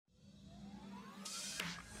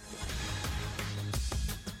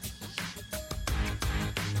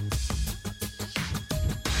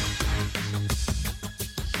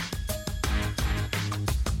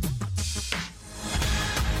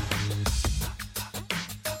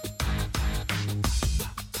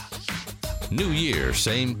New year,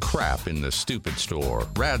 same crap in the stupid store.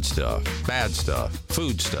 Rad stuff, bad stuff,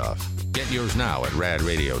 food stuff. Get yours now at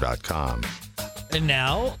radradio.com. And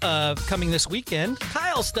now, coming this weekend,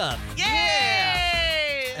 Kyle stuff.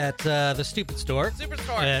 Yay! At the Stupid Store.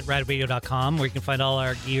 Superstore. At radradio.com, where you can find all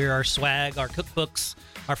our gear, our swag, our cookbooks,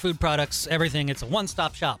 our food products, everything. It's a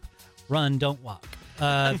one-stop shop. Run, don't walk.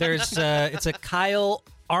 It's a Kyle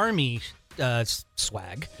Army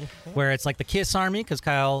swag, where it's like the Kiss Army, because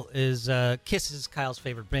Kiss is Kyle's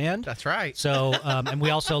favorite band. That's right. So, and we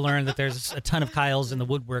also learned that there's a ton of Kyles in the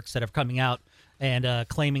woodworks that are coming out and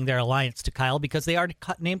claiming their alliance to Kyle because they are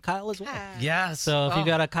named Kyle as well. Yes. So if you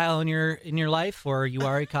got a Kyle in your life, or you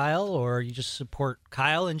are a Kyle, or you just support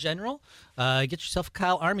Kyle in general, get yourself a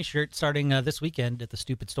Kyle Army shirt starting this weekend at the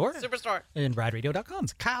Stupid Store. Superstore. And radradio.com.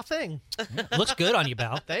 Kyle thing. Looks good on you,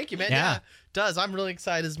 Pal. Thank you, man. Yeah. It does. I'm really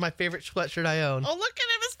excited. It's my favorite sweatshirt I own. Oh, look at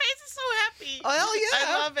him. His face is so happy. Oh, hell yeah.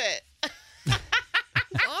 I love it.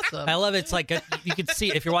 Awesome. I love it. It's like you can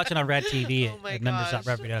see if you're watching on Rad TV Oh my at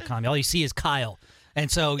members.radradio.com. All you see is Kyle,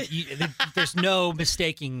 and so there's no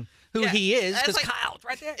mistaking who he is because That's like- Kyle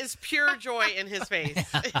right there. It's pure joy in his face.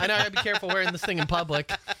 I know I gotta be careful wearing this thing in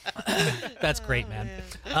public. That's great, man.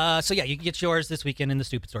 So yeah, you can get yours this weekend in the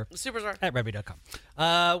Stupid Store Superstore. at radradio.com.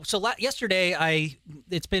 Yesterday,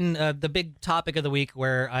 it's been the big topic of the week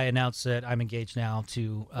where I announced that I'm engaged now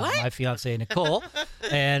to my fiance Nicole,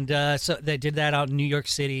 and so they did that out in New York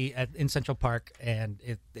City in Central Park, and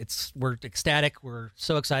we're ecstatic. We're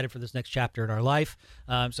so excited for this next chapter in our life.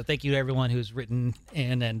 So thank you to everyone who's written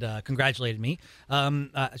in and congratulated me.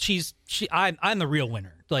 I'm the real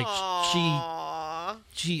winner. Like Aww.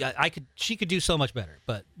 she could do so much better,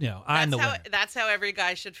 but I'm the winner. That's how every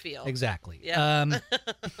guy should feel. Exactly. Yeah.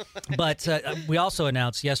 But we also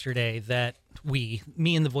announced yesterday that me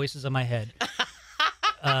and the voices in my head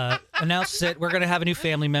announced that we're going to have a new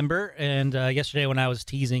family member. And yesterday when I was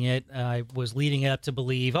teasing it, I was leading it up to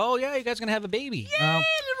believe, oh, yeah, you guys are going to have a baby. Yay,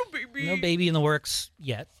 little baby. No baby in the works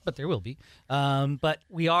yet, but there will be. But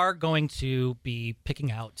we are going to be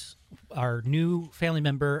picking out our new family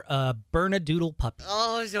member, Bernedoodle puppy.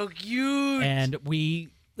 Oh, so cute. And we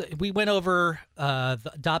went over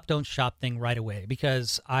the adopt, don't shop thing right away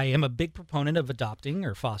because I am a big proponent of adopting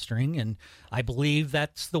or fostering, and I believe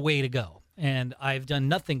that's the way to go. And I've done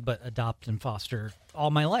nothing but adopt and foster all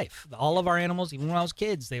my life. All of our animals, even when I was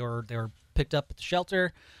kids, they were picked up at the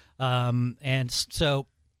shelter. And so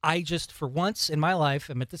I just, for once in my life,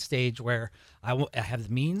 am at the stage where I have the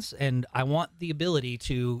means and I want the ability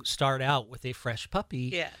to start out with a fresh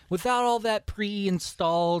puppy without all that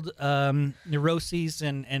pre-installed neuroses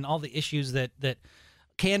and all the issues that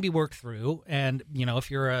can be worked through. And, if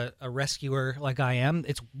you're a rescuer like I am,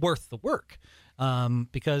 it's worth the work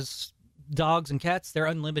because dogs and cats, they're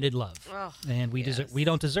unlimited love. Oh, and we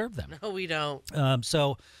don't deserve them. No, we don't.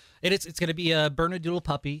 So it's going to be a Bernedoodle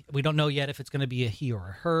puppy. We don't know yet if it's going to be a he or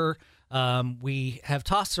a her. We have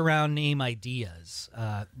tossed around name ideas.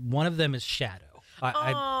 One of them is Shadow.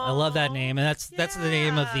 I love that name, and that's the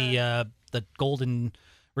name of the golden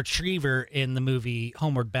retriever in the movie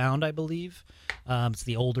Homeward Bound, I believe. It's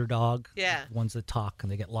the older dog. Yeah. The ones that talk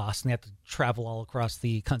and they get lost and they have to travel all across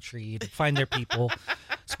the country to find their people.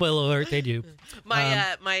 Spoiler alert, they do.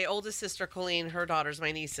 My oldest sister, Colleen, her daughters,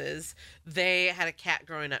 my nieces, they had a cat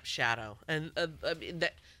growing up, Shadow. And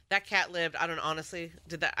that cat lived, I don't know, honestly,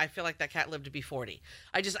 I feel like that cat lived to be 40.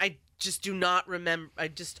 I just do not remember, I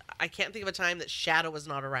can't think of a time that Shadow was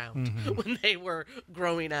not around when they were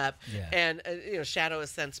growing up. Yeah. And, Shadow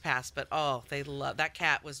has since passed, but that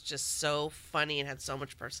cat was just so funny and had so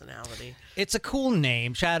much personality. It's a cool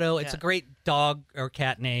name, Shadow. It's a great dog or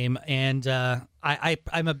cat name, and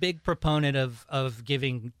I'm a big proponent of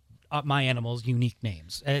giving my animals unique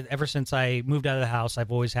names. Ever since I moved out of the house,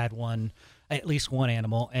 I've always had at least one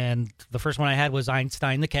animal, and the first one I had was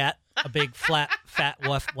Einstein the cat, a big fat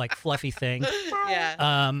like fluffy thing.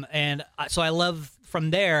 Yeah. So I love,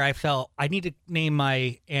 from there I felt I need to name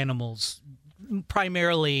my animals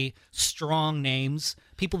primarily strong names,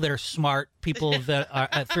 people that are smart, people that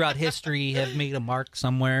are throughout history have made a mark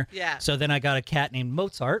somewhere. Yeah. So then I got a cat named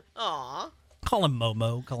Mozart. Aw. Call him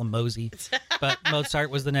Momo, call him Mosey. But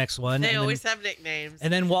Mozart was the next one. They always have nicknames.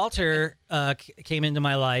 And then Walter came into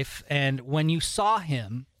my life, and when you saw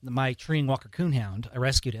him, my treeing Walker Coonhound, I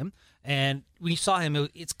rescued him, and when you saw him,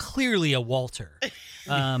 it's clearly a Walter.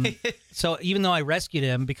 So even though I rescued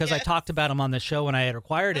him, because I talked about him on the show when I had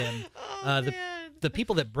acquired him, the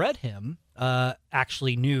people that bred him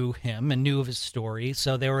actually knew him and knew of his story,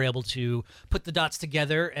 so they were able to put the dots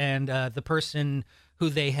together, and the person who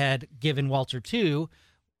they had given Walter to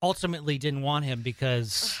ultimately didn't want him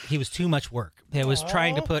because he was too much work. It was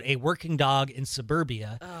trying to put a working dog in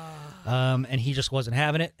suburbia, and he just wasn't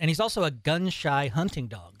having it. And he's also a gun-shy hunting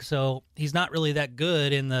dog, so he's not really that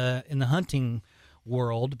good in the hunting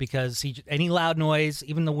world because any loud noise,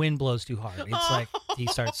 even the wind blows too hard, it's like he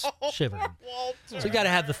starts shivering. So you got to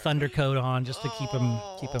have the thunder coat on just to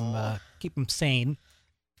keep him sane.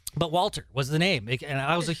 But Walter was the name, and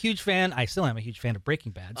I was a huge fan. I still am a huge fan of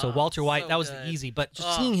Breaking Bad. So Walter White, that was the easy. But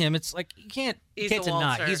just seeing him, it's like you can't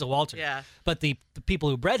deny he's a Walter. Yeah. But the people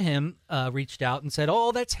who bred him reached out and said,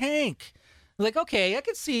 "Oh, that's Hank." Like, okay, I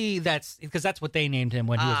could see that's because that's what they named him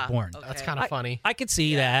when he was born. That's kind of funny. I could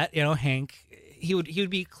see that, Hank. He would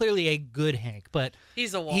be clearly a good Hank, but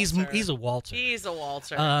He's a Walter. He's a Walter. He's a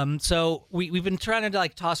Walter. So we've been trying to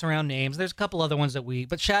like toss around names. There's a couple other ones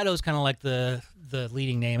but Shadow's kind of like the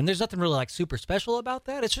leading name, and there's nothing really like super special about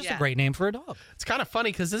that. It's just a great name for a dog. It's kind of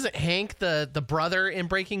funny because isn't Hank the brother in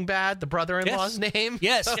Breaking Bad, the brother-in-law's name?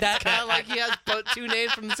 Yes, so it's kind of like he has both two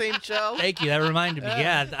names from the same show. Thank you. That reminded me.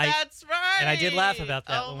 Yeah, that's right. And I did laugh about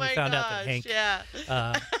that when we found out that Hank.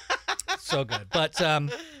 Yeah. So good, but.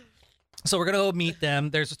 So we're gonna go meet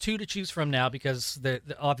them. There's two to choose from now because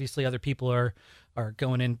obviously other people are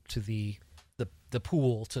going into the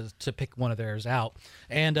pool to pick one of theirs out.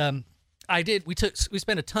 And we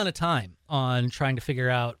spent a ton of time on trying to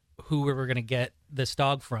figure out who we were gonna get this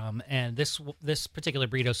dog from. And this particular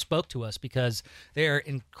breed spoke to us because they're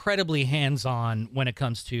incredibly hands-on when it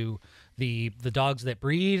comes to the dogs that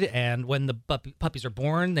breed, and when the puppies are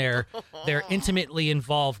born, they're intimately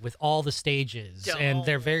involved with all the stages, and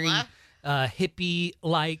they're very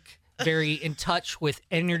hippie-like, very in touch with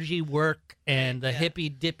energy work and the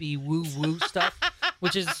hippy-dippy woo-woo stuff,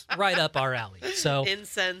 which is right up our alley. So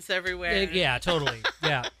incense everywhere. Yeah, totally.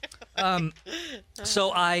 Yeah.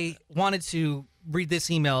 So I wanted to read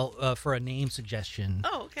this email for a name suggestion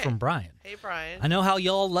from Brian. Hey, Brian. I know how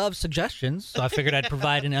y'all love suggestions, so I figured I'd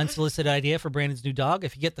provide an unsolicited idea for Brandon's new dog.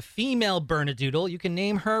 If you get the female Bernedoodle, you can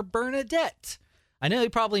name her Bernadette. I know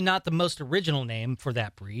probably not the most original name for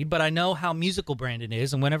that breed, but I know how musical Brandon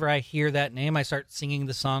is, and whenever I hear that name, I start singing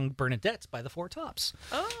the song Bernadette by the Four Tops.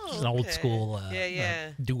 Oh, It's an old school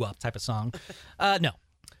doo-wop type of song. No.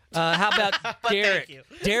 How about Derek? Thank you.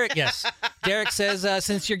 Derek, yes. Derek says,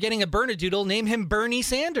 since you're getting a Bernedoodle, name him Bernie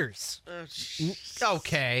Sanders.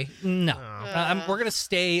 Okay. No. We're going to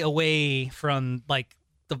stay away from, like,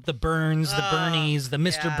 the Burns, the Bernies, the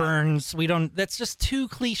Mr. Burns. That's just too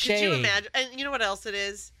cliche. Could you imagine? And you know what else it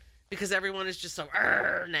is? Because everyone is just so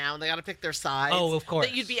now, and they got to pick their sides. Oh, of course.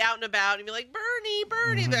 That you'd be out and about and be like,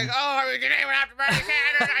 Bernie. They're like, oh, are we going to name it after Bernie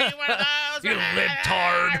Sanders? Are you one of those? You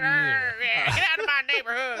libtard. Yeah, get out of my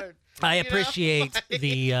neighborhood. I appreciate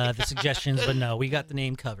the suggestions, but no, we got the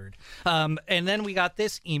name covered. And then we got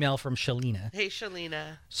this email from Shalina. Hey,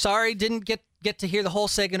 Shalina. Sorry, didn't get to hear the whole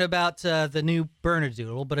segment about the new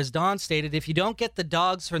Bernedoodle, but as Dawn stated, if you don't get the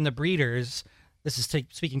dogs from the breeders, this is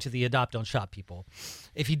speaking to the Adopt Don't Shop people,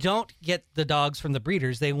 if you don't get the dogs from the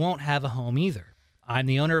breeders, they won't have a home either. I'm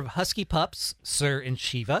the owner of Husky Pups, Sir and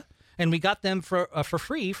Shiva, and we got them for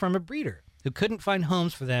free from a breeder who couldn't find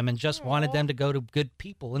homes for them and just wanted them to go to good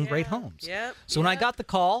people in great homes. So when I got the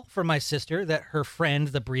call from my sister that her friend,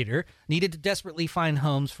 the breeder, needed to desperately find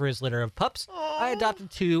homes for his litter of pups, I adopted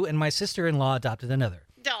two, and my sister-in-law adopted another.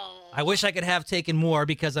 I wish I could have taken more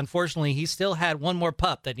because, unfortunately, he still had one more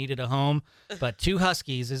pup that needed a home, but two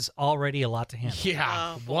Huskies is already a lot to handle.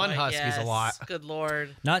 Yeah, one Husky's a lot. Good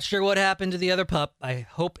Lord. Not sure what happened to the other pup. I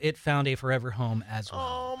hope it found a forever home as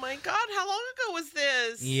well. Oh, my God. How long ago was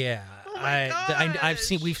this? Yeah. Oh, my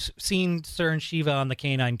we've seen Sir and Shiva on the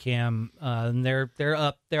canine cam, and they're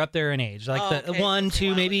up there in age, like the 1,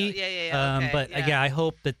 2 maybe. Yeah. But I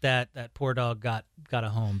hope that poor dog got a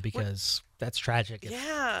home because that's tragic.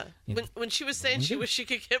 Yeah. When she was saying she wished she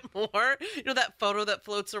could get more, you know that photo that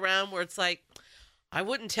floats around where it's like, I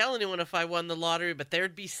wouldn't tell anyone if I won the lottery, but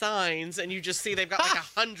there'd be signs, and you just see they've got like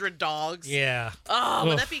 100 dogs. Yeah. Oh,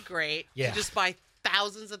 wouldn't that be great? Yeah. To just buy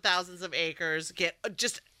thousands and thousands of acres,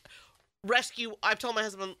 just rescue. I've told my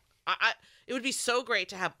husband, it would be so great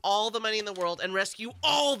to have all the money in the world and rescue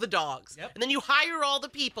all the dogs. Yep. And then you hire all the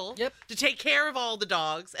people to take care of all the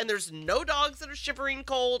dogs, and there's no dogs that are shivering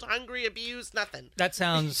cold, hungry, abused, nothing. That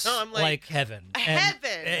sounds like heaven. Heaven.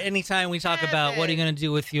 And anytime we talk about what are you going to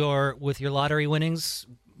do with your lottery winnings,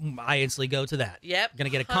 I instantly go to that. Yep. Going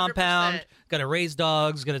to get a compound, going to raise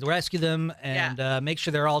dogs, going to rescue them, and make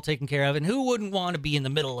sure they're all taken care of. And who wouldn't want to be in the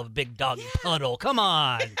middle of a big doggy puddle? Come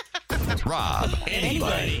on. Rob,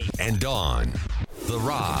 anybody, and Dawn. The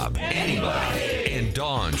Rob, anybody, and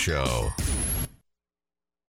Dawn Show.